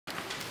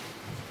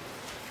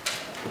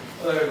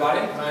Hello everybody,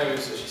 my name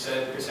is, as she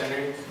said, Chris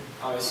Henry.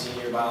 I'm a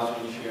senior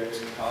biology major here at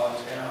Erskine College,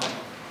 and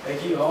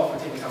thank you all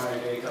for taking time out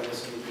of your day to come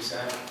listen to me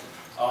present.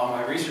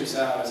 My research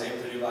that I was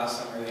able to do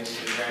last summer relates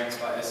to grants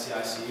by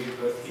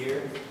SCICU, both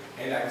here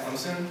and at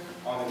Clemson,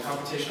 on the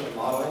computational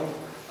modeling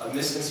of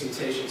missense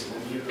mutations in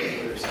the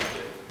mu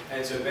receptor.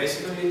 And so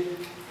basically,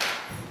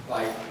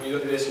 like, when you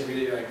look at this and read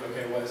it, you're like,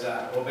 okay, what is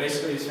that? Well,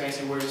 basically, it's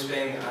fancy word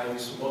spinning. I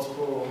use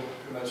multiple,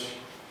 pretty much,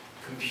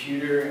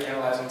 computer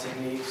analyzing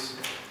techniques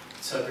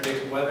to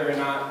predict whether or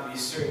not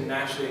these certain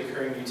naturally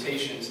occurring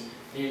mutations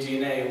in your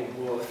DNA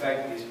will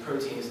affect these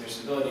proteins and their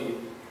stability,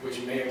 which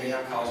may or may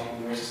not cause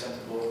you more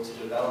susceptible to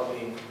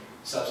developing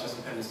substance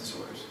dependence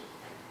disorders.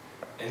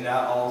 And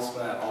that all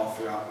split out all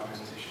throughout my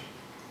presentation.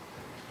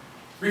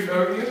 Brief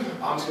overview,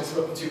 I'm just going to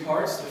split up in two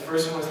parts. The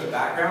first one is the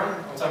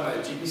background. I'm talking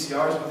about the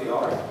GPCRs, what they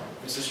are.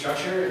 It's the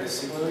structure and the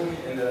signaling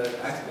and the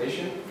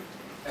activation.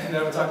 And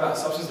then we'll talk about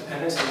substance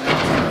dependence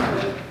and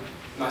then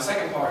my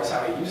second part is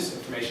how we use this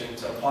information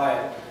to apply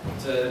it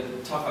to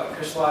talk about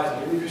crystallized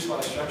and newly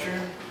crystallized structure,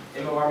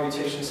 MOR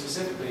mutations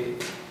specifically,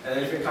 and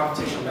then different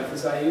computational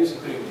methods that I use,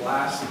 including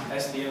BLAST,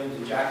 SDM,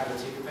 the Jack and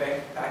the Tinker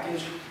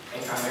package,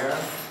 and Chimera.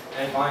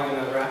 And finally, I'm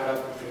going to wrap it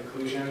up with the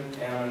conclusion,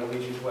 and I'm going to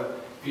lead you to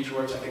what future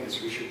works I think this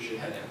research should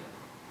head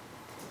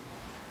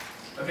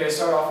in. Okay, to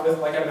start off with,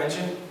 like I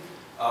mentioned,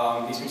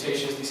 these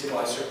mutations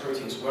destabilize certain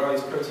proteins. What are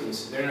these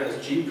proteins? They're known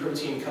as G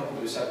protein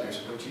coupled receptors,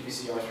 or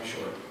GPCRs for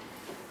short.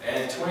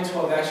 And in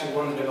 2012, they actually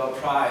won the Nobel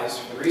Prize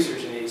for the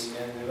research in these,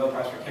 and the Nobel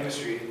Prize for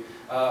chemistry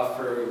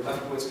for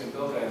Lefkowitz and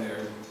Bilka and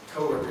their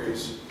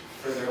co-workers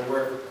for their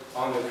work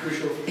on the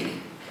crucial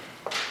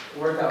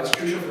work that was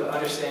crucial for the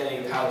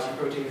understanding of how G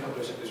protein coupled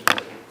receptors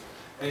work.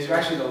 And these are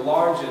actually the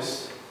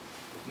largest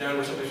known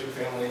receptors for the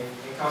family,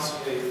 and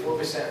constitute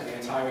 4% of the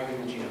entire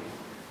human genome.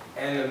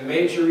 And the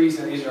major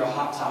reason that these are a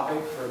hot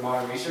topic for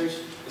modern research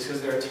is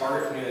because they're a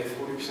target for nearly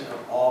 40%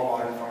 of all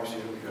modern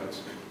pharmaceutical drugs.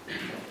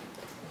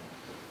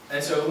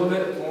 And so a little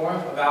bit more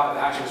about the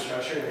actual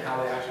structure and how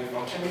they actually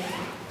function.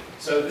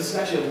 So this is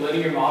actually a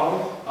linear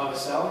model of a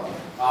cell.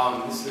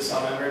 This is the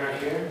cell membrane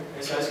right here.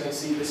 And so as you can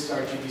see, this is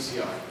our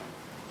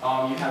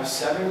GPCR. You have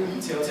 7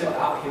 telltale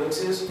out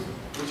helixes,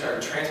 which are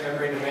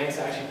transmembrane domains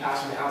that actually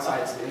pass from the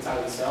outside to the inside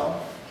of the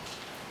cell.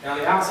 And on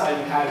the outside,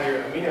 you have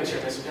your amino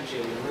terminus, which is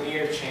actually a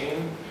linear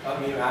chain of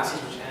amino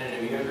acids, which end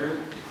in an amino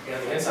group. And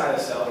on the inside of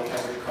the cell, you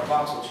have your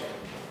carboxyl chain,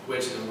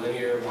 which is a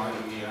linear line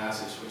of amino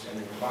acids, which end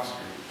in a carboxyl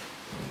group.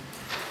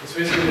 And so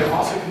basically, they're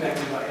also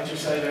connected by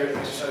intracellular and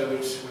extracellular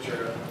loops, which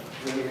are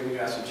linear amino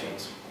acid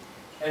chains.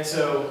 And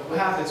so what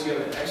happens, you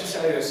have an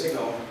extracellular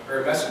signal,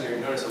 or a messenger,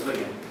 known as a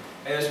ligand.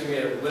 And this can be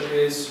made of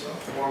lipids,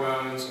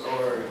 hormones,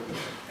 or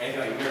anything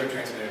like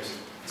neurotransmitters.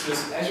 So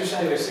this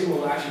extracellular signal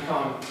will actually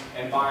come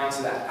and bind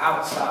to the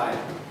outside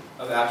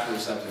of the actual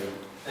receptor.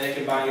 And it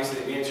can bind into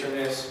the amino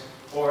terminus,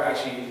 or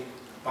actually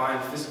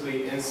bind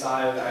physically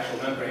inside of the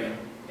actual membrane,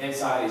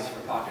 inside these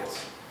different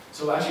pockets.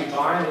 So it'll actually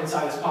bind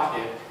inside this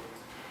pocket,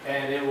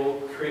 and it will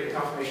create a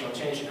conformational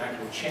change, an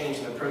actual change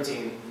in the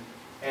protein,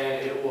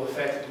 and it will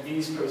affect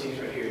these proteins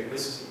right here.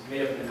 This is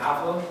made up of an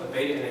alpha, a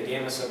beta, and a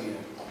gamma subunit. And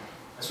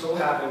so what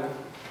will happen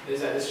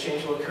is that this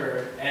change will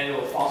occur, and it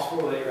will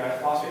phosphorylate your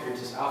phosphate group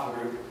to this alpha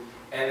group,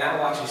 and that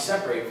will actually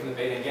separate from the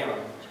beta and gamma.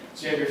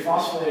 So you have your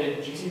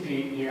phosphorylated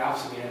GTP in your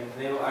alpha subunit, and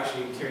they will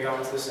actually carry on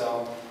into the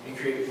cell and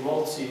create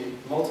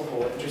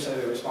multiple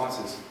intracellular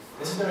responses.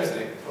 This is known as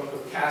the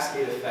quote-unquote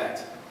cascade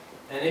effect.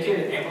 And it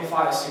can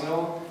amplify a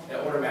signal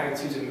at order of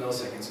magnitudes in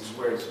milliseconds,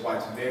 which is why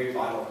it's very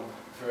vital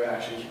for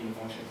actually human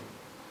function.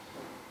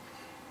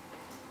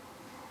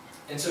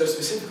 And so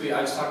specifically,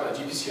 I just talked about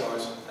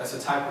GPCRs. That's a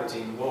type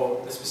protein.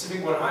 Well, the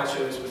specific one I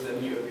chose was the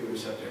mu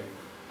receptor.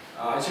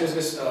 I chose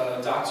this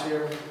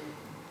Dr.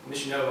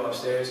 Mishinova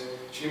upstairs.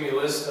 She gave me a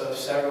list of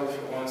several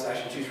different ones to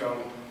actually choose from.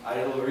 I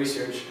did a little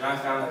research, and I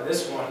found that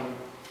this one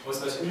was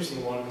the most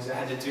interesting one because it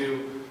had to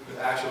do with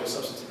actual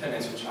substance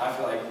dependence, which I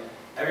feel like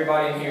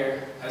everybody in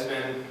here has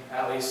been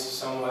at least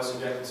somewhat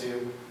subjected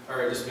to,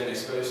 or just been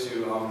exposed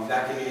to.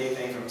 That can be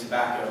anything from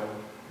tobacco,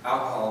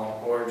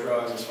 alcohol, or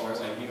drugs, as far as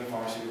like even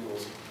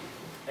pharmaceuticals.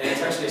 And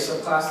it's actually a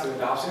subclass of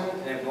rhodopsin,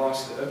 and it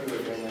belongs to the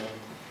opioid family.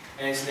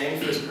 And it's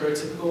named for its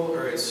prototypical,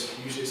 or its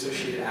usually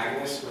associated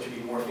agonist, which would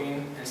be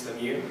morphine, hence the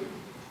mu.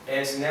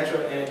 And it's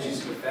natural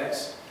analgesic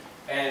effects,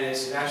 and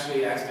it's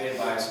naturally activated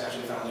by its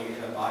naturally found ligand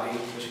in the body,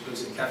 which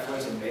includes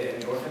enkephalins and beta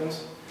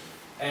endorphins.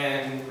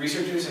 And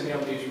researchers have been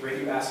able to use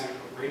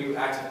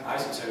radioactive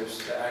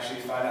isotopes that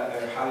actually find out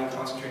they're highly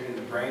concentrated in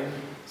the brain,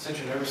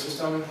 central nervous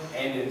system,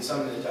 and in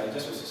some of the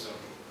digestive system.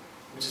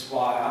 Which is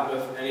why I don't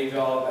know if any of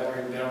y'all have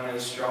ever been on any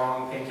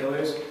strong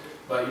painkillers,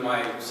 but you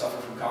might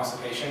suffer from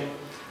constipation.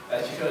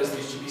 That's because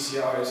these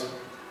GPCRs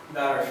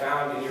that are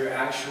found in your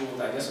actual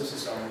digestive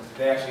system,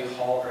 they actually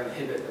halt or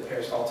inhibit the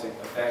peristaltic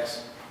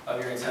effects of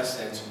your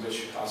intestines,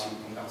 which cause you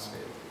to be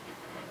constipated.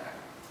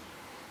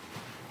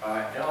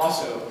 And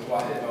also, why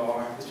I hit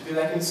OR is because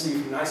I can see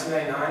from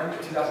 1999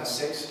 to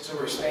 2006, so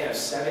over a span of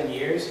 7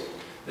 years,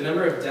 the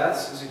number of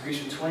deaths has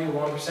increased from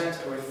 21%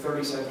 to over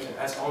 37%.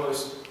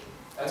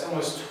 That's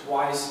almost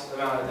twice the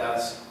amount of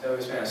deaths over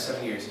the span of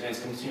 7 years, and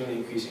it's continually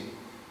increasing.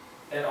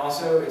 And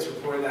also, it's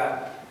reported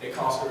that it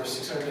costs over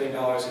 $600 billion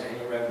in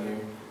annual revenue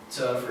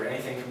for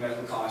anything from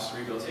medical costs to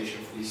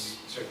rehabilitation for these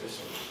circular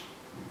disorders.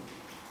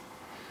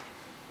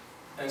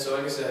 And so,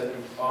 like I said,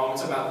 we'll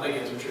talk about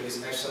ligands, which are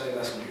these extracellular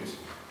messengers.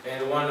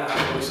 And the one that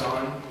I focused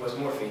on was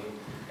morphine.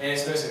 And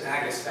it's known as an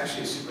agonist. It's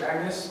actually a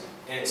superagonist,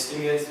 and it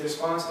stimulates the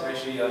response. It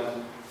actually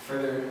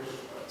further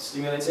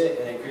stimulates it,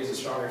 and it creates a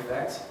stronger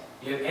effect.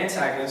 You have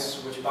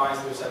antagonists, which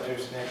binds the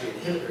receptors and actually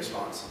inhibit the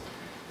response.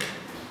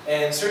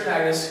 And certain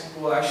agonists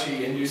will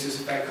actually induce this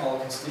effect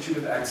called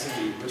constitutive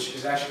activity, which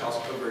is actually called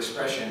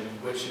overexpression,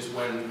 which is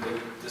when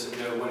it doesn't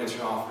know when to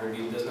turn off, or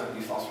it does not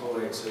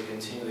dephosphorylate, so it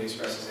continually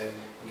expresses it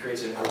and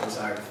creates an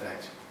undesired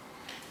effect.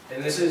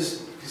 And this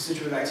is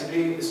constitutive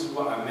activity. This is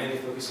what I'm mainly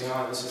focusing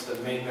on. This is the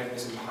main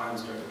mechanism behind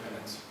this drug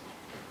dependence.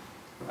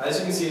 As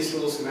you can see, it's a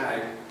little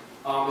schematic.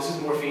 This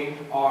is morphine,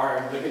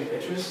 our ligand of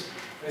interest.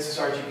 This is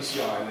our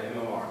GPCR, the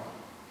MMR.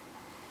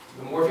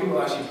 The morphine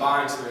will actually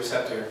bind to the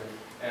receptor,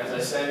 and as I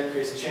said, it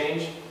creates a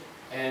change,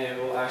 and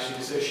it will actually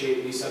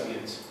dissociate these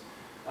subunits.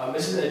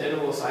 This is an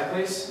adenylyl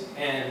cyclase,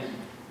 and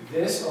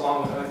this,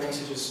 along with other things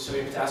such as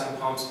sodium potassium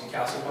pumps and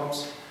calcium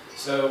pumps,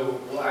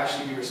 will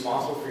actually be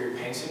responsible for your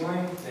pain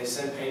signaling. They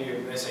send pain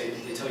to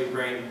they tell your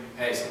brain,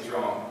 hey, something's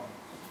wrong,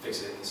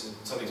 fix it,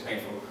 something's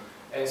painful.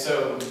 And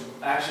so,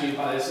 actually,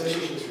 by the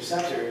association with this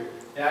receptor,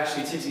 it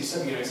actually takes these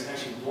subunits and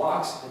actually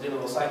blocks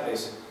adenylyl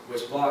cyclase,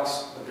 which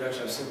blocks the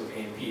production of cyclic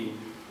AMP,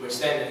 which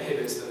then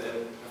inhibits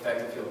the effect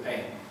of feel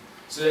pain.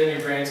 So then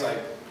your brain's like,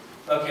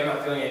 okay, I'm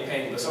not feeling any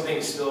pain, but something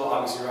is still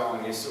obviously wrong,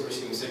 and it's still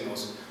receiving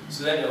signals.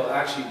 So then it'll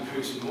actually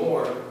produce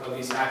more of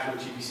these actual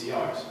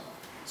GPCRs.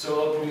 So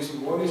it'll produce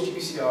more of these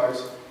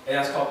GPCRs, and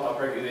that's called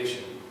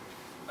upregulation.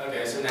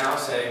 Okay, so now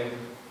say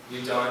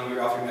you're done,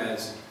 you're off your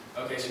meds.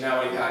 Okay, so now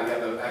what do you have? You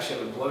have actually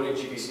have a bloated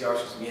GPCR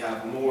system. You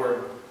have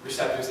more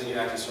receptors than you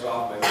actually start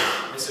off with.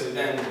 And so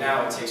then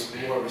now it takes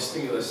more of a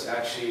stimulus to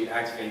actually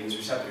activate these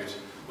receptors,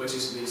 which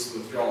leads to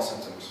withdrawal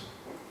symptoms.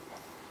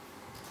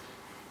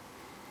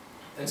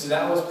 And so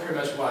that was pretty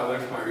much what I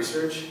learned from my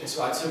research. And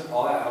so I took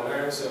all that I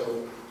learned,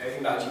 so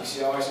everything about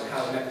GPCRs and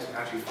how the mechanism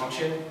actually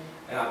function,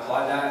 and I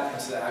applied that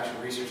into the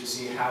actual research to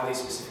see how these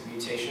specific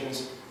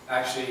mutations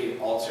actually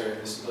alter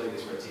the stability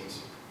of these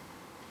proteins.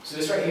 So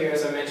this right here,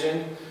 as I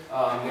mentioned,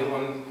 they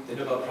won the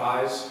Nobel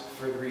Prize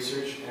for the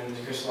research and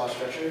the crystallized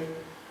structure.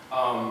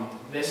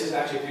 This is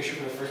actually a picture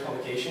from the first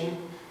publication.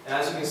 And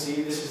as you can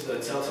see, this is the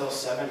telltale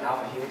 7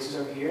 alpha helixes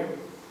over here.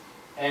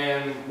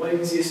 And what you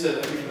can see is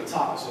the view from the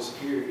top, so a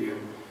superior view.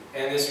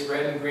 And this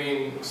red and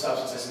green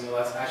substance that's in the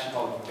left is actually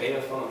called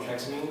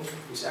beta-phenyltrenptamine,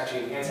 which is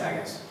actually an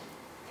antagonist,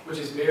 which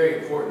is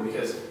very important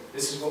because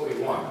this is what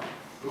we want.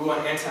 We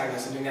want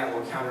antagonists, and doing that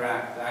will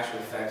counteract the actual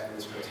effect of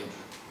this protein.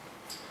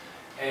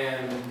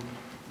 And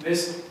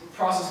this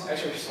process of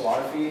X-ray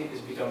crystallography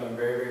has become a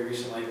very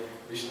recently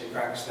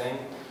practiced thing.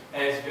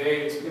 And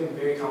it's become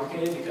very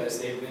complicated because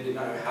they really did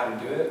not know how to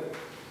do it.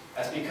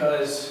 That's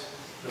because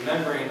the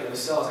membrane of the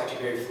cell is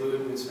actually very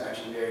fluid, it's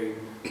actually very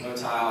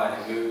motile,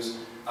 and it moves.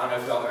 I don't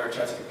know if y'all ever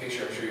tried to take a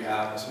picture, I'm sure you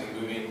have, of something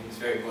moving, it's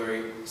very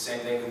blurry. Same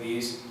thing with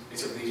these,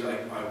 except these are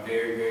like on a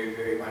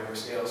very micro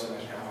scale, so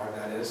imagine how hard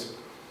that is.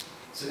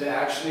 So they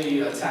actually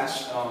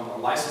attached a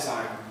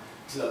lysozyme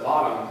to the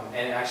bottom,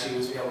 and it actually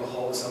was able to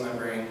hold the cell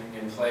membrane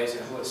in place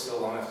and hold it still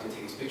long enough to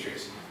take these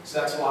pictures. So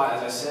that's why,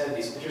 as I said,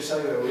 these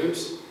intercellular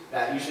loops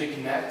that usually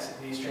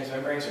connect these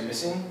transmembranes are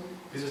missing,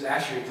 because it was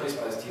actually replaced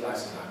by this T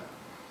lysozyme.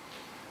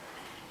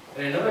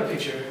 And another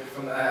picture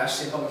from the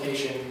same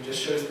publication just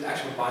shows the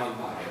actual binding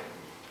pocket.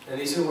 And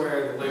these are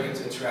where the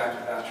ligands interact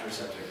with the actual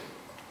receptor.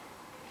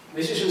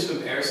 This just shows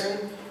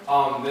comparison.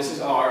 This is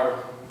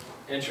our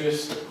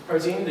interest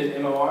protein, the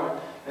MOR,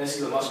 and this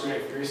is the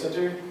muscarinic 3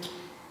 receptor.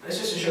 This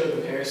just to show the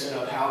comparison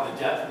of how the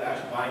depth of the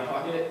actual binding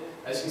pocket.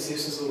 As you can see,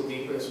 this is a little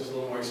deeper, this was a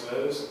little more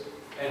exposed.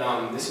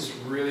 And this is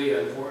really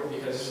important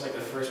because this is like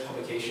the first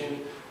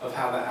publication of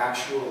how the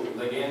actual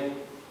ligand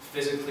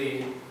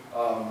physically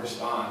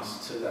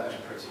responds to the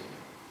actual protein.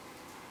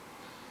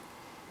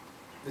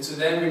 And so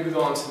then we move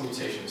on to the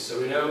mutations. So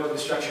we know the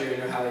structure, we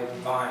know how they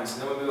bind, so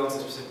then we move on to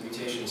the specific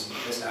mutations in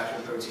this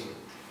actual protein.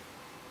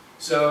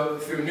 So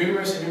through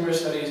numerous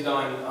studies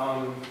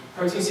done,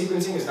 protein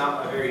sequencing is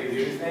not a very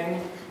new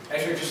thing.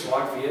 X-ray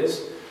crystallography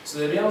is. So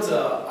they've been able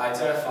to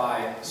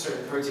identify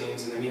certain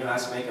proteins in the amino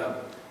acid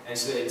makeup. And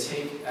so they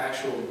take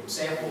actual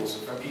samples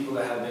from people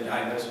that have been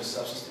diagnosed with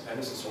substance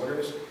dependence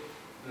disorders,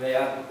 and they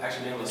have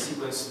actually been able to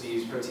sequence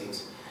these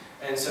proteins.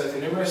 And so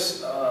through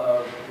numerous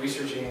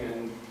researching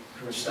and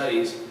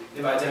studies,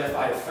 they've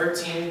identified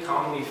 13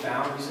 commonly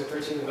found, these are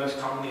 13 of the most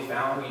commonly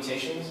found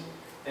mutations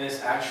in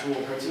this actual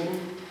protein.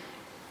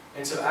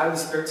 And so out of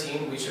this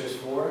 13, we chose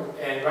 4.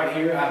 And right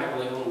here, I have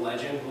a little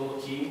legend, a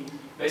little key.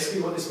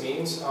 Basically what this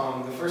means,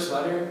 the first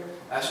letter,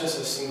 that's just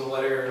a single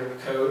letter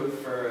code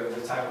for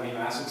the type of amino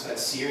acid, so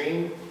that's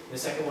serine. The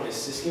second one is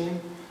cysteine.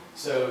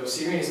 So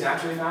serine is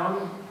naturally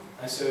found,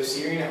 and so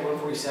serine at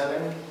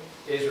 147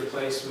 is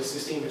replaced with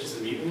cysteine, which is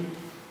the mutant.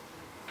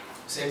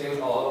 Same thing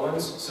with all other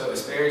ones. So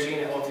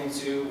asparagine at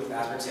 132 with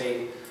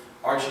aspartate,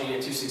 arginine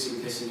at 260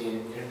 with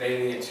histidine, and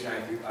valine at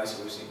 293 with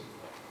isoleucine.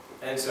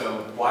 And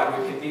so why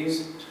do we pick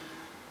these?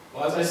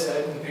 Well, as I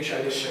said in the picture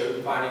I just showed,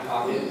 the binding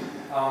pocket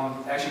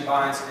actually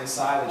binds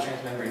inside the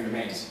transmembrane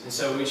domains. And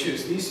so we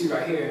choose these two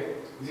right here.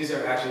 These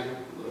are actually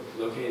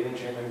located in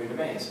transmembrane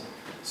domains.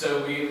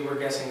 So we were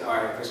guessing, all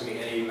right, if there's going to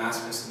be any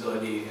massive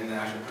instability in the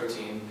actual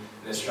protein,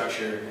 in the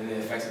structure, and the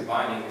effects of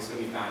binding, it's going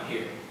to be found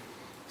here.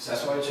 So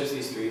that's why we chose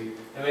these three.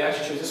 And we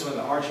actually chose this one,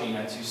 the arginine,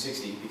 at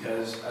 260,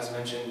 because, as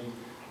mentioned,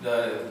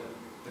 the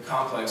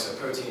complex of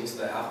proteins,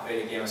 the alpha,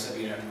 beta, gamma,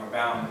 subunit, are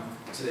bound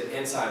to the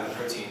inside of the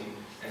protein.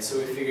 And so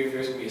we figured if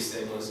there's going to be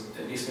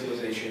a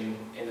destabilization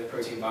in the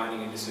protein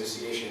binding and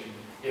dissociation,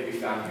 it would be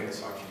found here,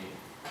 this arginine.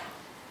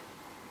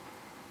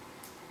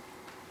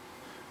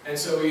 And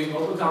so we use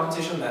multiple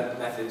computational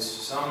methods,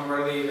 some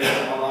readily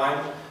available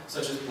online,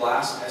 such as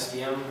BLAST,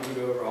 SDM, we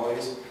go over all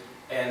these,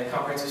 and the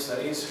comprehensive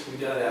studies. We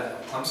did it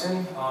at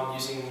Clemson,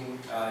 using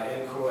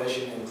in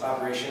correlation and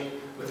collaboration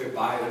with their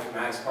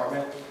bioinformatics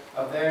department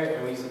up there,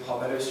 and we used the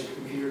Palmetto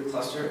supercomputer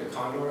cluster in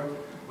Condor,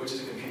 which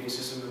is a computing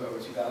system of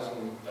over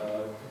 2,000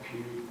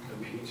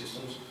 computing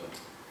systems.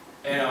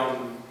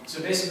 And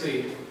so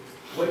basically,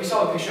 what you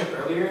saw a picture of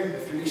earlier, the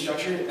 3D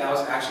structure, that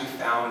was actually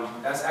found,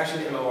 that's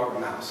actually the MOR of a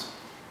mouse.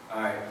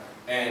 Alright,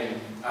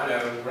 and I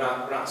know we're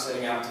not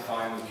setting out to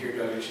find the pure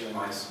drug addiction in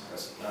mice.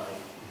 That's not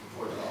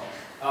important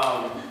at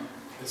all.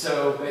 And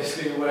so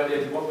basically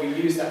what we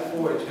used that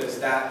for is because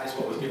that is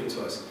what was given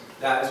to us.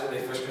 That is what they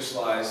first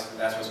crystallized,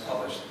 that's what's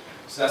published.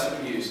 So that's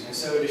what we used. And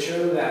so to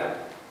show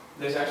that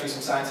there's actually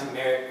some scientific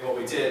merit in what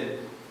we did,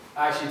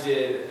 I actually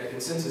did a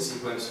consensus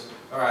sequence,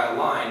 or I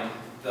aligned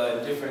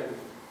the different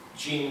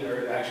gene,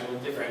 or the actual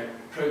different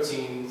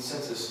protein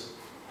sequences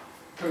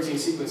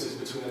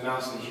between the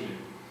mouse and the human.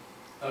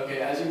 Okay,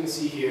 as you can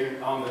see here,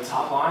 on the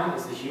top line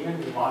is the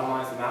human, the bottom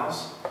line is the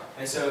mouse.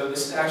 And so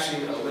this is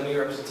actually a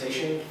linear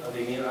representation of the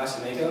amino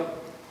acid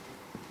makeup.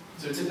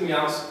 So it took the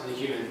mouse and the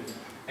human.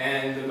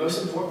 And the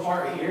most important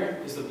part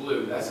here is the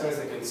blue. That's known as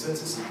the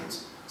consensus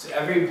sequence. So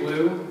every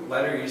blue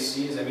letter you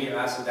see is amino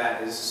acid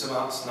that is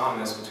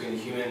synonymous between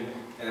the human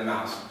and the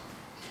mouse.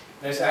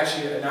 There's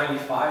actually a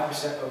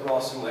 95%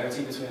 overall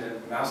similarity between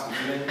the mouse and the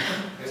human.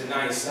 There's a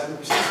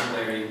 97%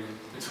 similarity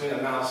between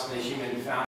the mouse and the human found